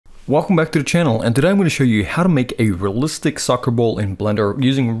Welcome back to the channel, and today I'm going to show you how to make a realistic soccer ball in Blender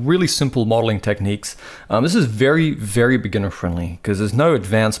using really simple modeling techniques. This is very beginner friendly because there's no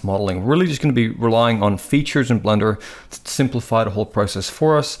advanced modeling. We're really just going to be relying on features in Blender to simplify the whole process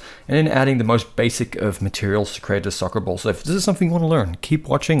for us, and then adding the most basic of materials to create a soccer ball. So if this is something you want to learn, keep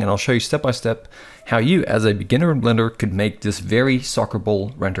watching and I'll show you step by step how you as a beginner in Blender could make this very soccer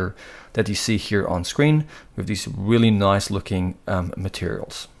ball render that you see here on screen with these really nice looking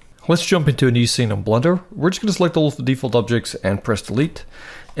materials. Let's jump into a new scene on Blender. We're just going to select all of the default objects and press delete.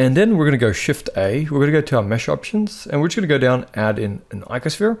 And then we're going to go Shift A. We're going to go to our mesh options and we're just going to go down, add in an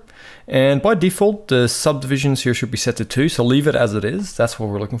icosphere. And by default, the subdivisions here should be set to 2. So leave it as it is. That's what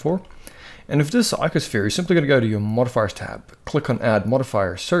we're looking for. And with this icosphere, you're simply going to go to your modifiers tab, click on add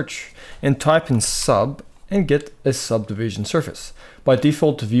modifier, search, and type in sub and get a subdivision surface. By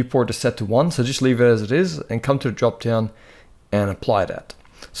default, the viewport is set to 1. So just leave it as it is and come to the drop down and apply that.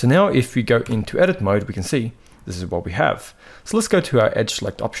 So now if we go into edit mode, we can see this is what we have. So let's go to our edge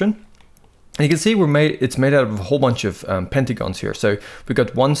select option. And you can see it's made out of a whole bunch of pentagons here. So we've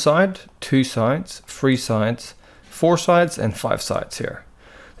got 1 side, 2 sides, 3 sides, 4 sides, and 5 sides here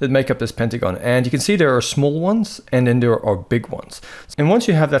that make up this pentagon. And you can see there are small ones and then there are big ones. And once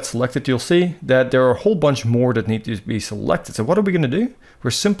you have that selected, you'll see that there are a whole bunch more that need to be selected. So what are we going to do? We're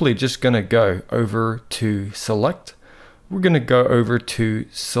simply just going to go over to select. We're going to go over to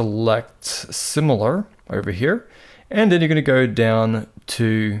select similar over here. And then you're going to go down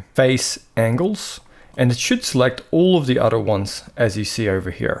to face angles. And it should select all of the other ones as you see over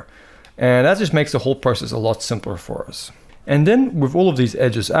here. And that just makes the whole process a lot simpler for us. And then with all of these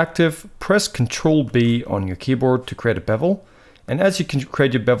edges active, press Ctrl B on your keyboard to create a bevel. And as you can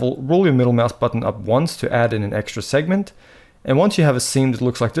create your bevel, roll your middle mouse button up once to add in an extra segment. And once you have a seam that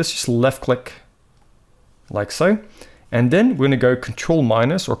looks like this, just left click like so. And then we're going to go Control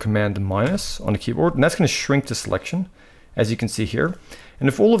minus or Command minus on the keyboard, and that's going to shrink the selection, as you can see here. And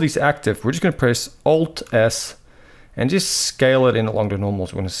if all of these active, we're just going to press Alt S and just scale it in along the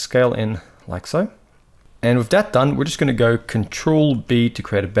normals. We're going to scale in like so. And with that done, we're just going to go Control B to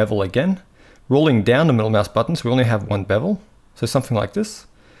create a bevel again, rolling down the middle mouse button, so we only have 1 bevel, so something like this.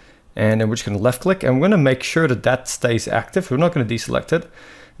 And then we're just going to left click, and we're going to make sure that that stays active. We're not going to deselect it.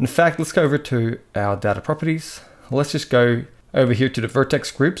 In fact, let's go over to our data properties. Let's just go over here to the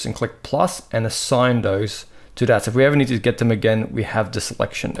vertex groups and click plus and assign those to that. So if we ever need to get them again, we have the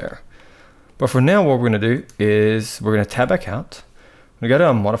selection there. But for now, what we're going to do is we're going to tab back out. We're going to go to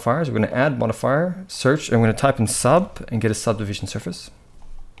our modifiers. We're going to add modifier, search, and we're going to type in sub and get a subdivision surface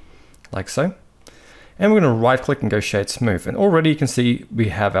like so. And we're going to right click and go shade smooth. And already you can see we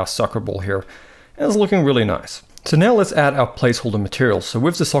have our soccer ball here. And it's looking really nice. So now let's add our placeholder materials. So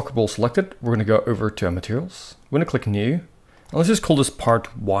with the soccer ball selected, we're going to go over to our materials. We're going to click new. And let's just call this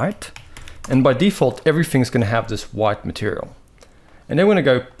part white. And by default, everything's going to have this white material. And then we're going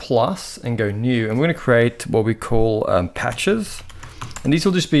to go plus and go new. And we're going to create what we call patches. And these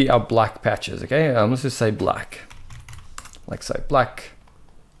will just be our black patches. Okay, let's just say black. Like so, black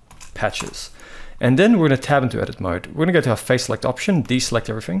patches. And then we're going to tab into edit mode. We're going to go to our face select option, deselect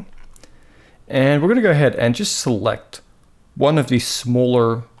everything. And we're going to go ahead and just select one of these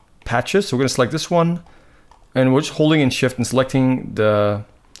smaller patches. So we're going to select this one, and we're just holding in shift and selecting the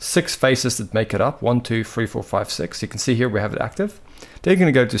 6 faces that make it up. 1, 2, 3, 4, 5, 6. You can see here we have it active. Then you're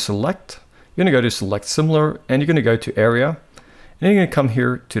going to go to select. You're going to go to select similar, and you're going to go to area. And then you're going to come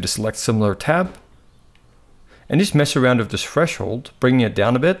here to the select similar tab. And just mess around with this threshold, bringing it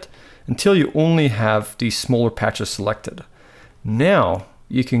down a bit until you only have these smaller patches selected. Now,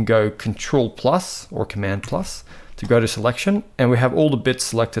 you can go Control plus or Command plus to go to selection, and we have all the bits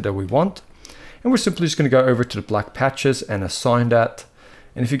selected that we want. And we're simply just going to go over to the black patches and assign that.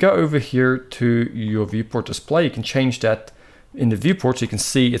 And if you go over here to your viewport display, you can change that in the viewport so you can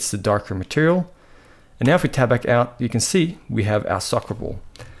see it's the darker material. And now if we tab back out, you can see we have our soccer ball.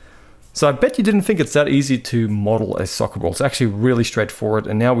 So I bet you didn't think it's that easy to model a soccer ball. It's actually really straightforward,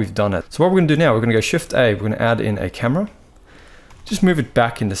 and now we've done it. So what we're going to do now, we're going to go Shift A, we're going to add in a camera. Just move it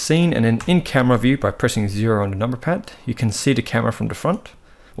back in the scene, and then in camera view by pressing 0 on the number pad, you can see the camera from the front,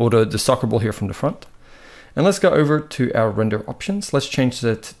 or the soccer ball here from the front. And let's go over to our render options. Let's change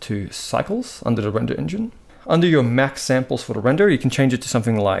that to cycles under the render engine. Under your max samples for the render, you can change it to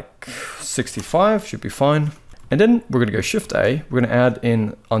something like 65, should be fine. And then we're going to go Shift A, we're going to add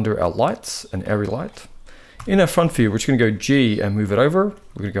in under our lights, an area light. In our front view, we're just going to go G and move it over.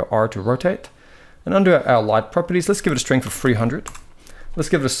 We're going to go R to rotate. And under our light properties, let's give it a strength of 300. Let's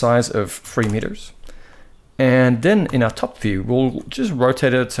give it a size of 3 meters. And then in our top view, we'll just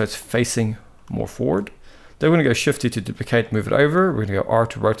rotate it so it's facing more forward Then we're going to go Shift D to duplicate, move it over. We're going to go R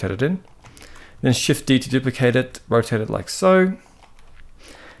to rotate it in. Then Shift D to duplicate it, rotate it like so.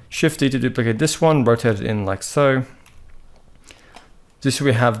 Shift D to duplicate this one, rotate it in like so. Just so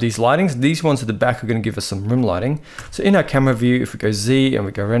we have these lightings. These ones at the back are going to give us some room lighting. So in our camera view, if we go Z and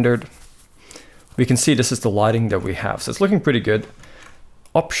we go rendered, we can see this is the lighting that we have. So it's looking pretty good.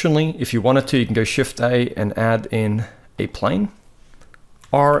 Optionally, if you wanted to, you can go Shift A and add in a plane.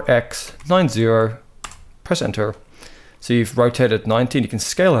 RX90, press enter. So you've rotated 90, and you can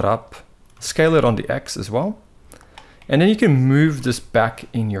scale it up, scale it on the X as well. And then you can move this back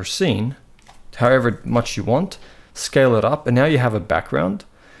in your scene, however much you want, scale it up, and now you have a background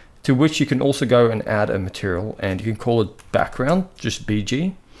to which you can also go and add a material, and you can call it background, just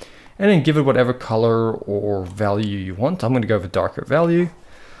BG, and then give it whatever color or value you want. I'm going to go with a darker value.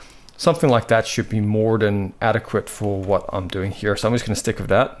 Something like that should be more than adequate for what I'm doing here. So I'm just going to stick with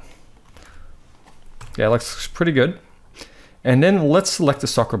that. Yeah, it looks pretty good. And then let's select the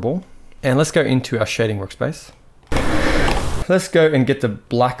soccer ball and let's go into our shading workspace. Let's go and get the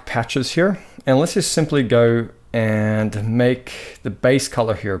black patches here. And let's just simply go and make the base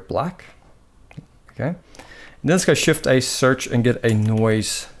color here black. Okay. And then let's go Shift A, search, and get a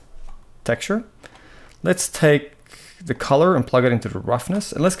noise texture. Let's take the color and plug it into the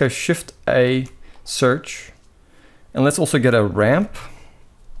roughness, and let's go Shift A, search, and let's also get a ramp,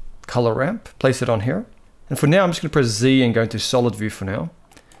 color ramp, place it on here. And for now, I'm just going to press Z and go into solid view for now.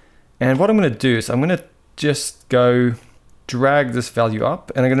 And what I'm going to do is I'm going to just go drag this value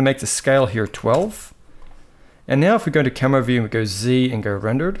up, and I'm going to make the scale here 12. And now if we go into camera view and we go Z and go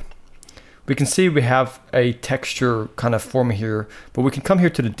rendered, we can see we have a texture kind of forming here, but we can come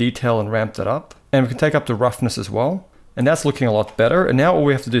here to the detail and ramp that up. And we can take up the roughness as well. And that's looking a lot better. And now all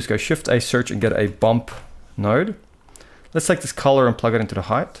we have to do is go Shift A, search, and get a bump node. Let's take this color and plug it into the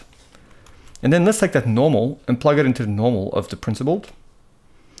height. And then let's take that normal and plug it into the normal of the principled.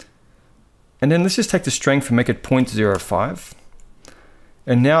 And then let's just take the strength and make it 0.05.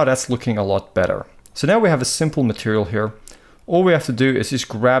 And now that's looking a lot better. So now we have a simple material here. All we have to do is just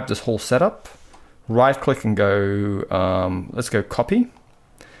grab this whole setup, right click and go, let's go copy.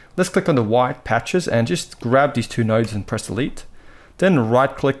 Let's click on the white patches and just grab these two nodes and press delete. Then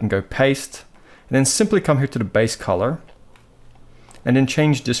right click and go paste. And then simply come here to the base color. And then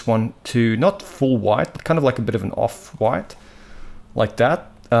change this one to not full white, but kind of like a bit of an off white, like that.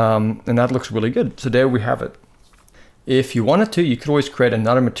 And that looks really good. So there we have it. If you wanted to, you could always create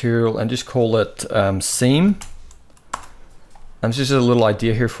another material and just call it seam. This is a little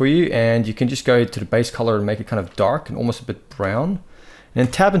idea here for you. And you can just go to the base color and make it kind of dark and almost a bit brown. And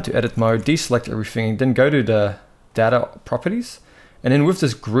then tab into edit mode, deselect everything, then go to the data properties. And then with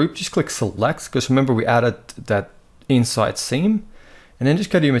this group, just click select, because remember we added that inside seam. And then just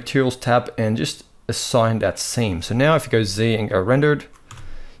go to your materials tab and just assign that seam. So now if you go Z and go rendered,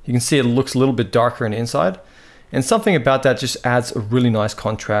 you can see it looks a little bit darker on the inside. And something about that just adds a really nice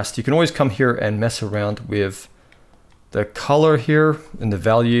contrast. You can always come here and mess around with the color here and the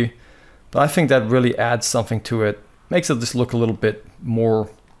value. But I think that really adds something to it. Makes it just look a little bit more,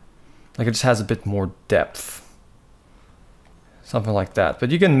 like it just has a bit more depth. Something like that.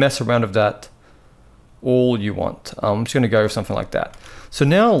 But you can mess around with that all you want. I'm just going to go with something like that. So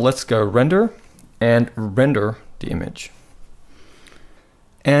now let's go render and render the image.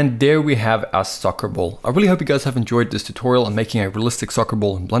 And there we have our soccer ball. I really hope you guys have enjoyed this tutorial on making a realistic soccer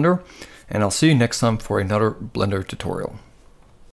ball in Blender. And I'll see you next time for another Blender tutorial.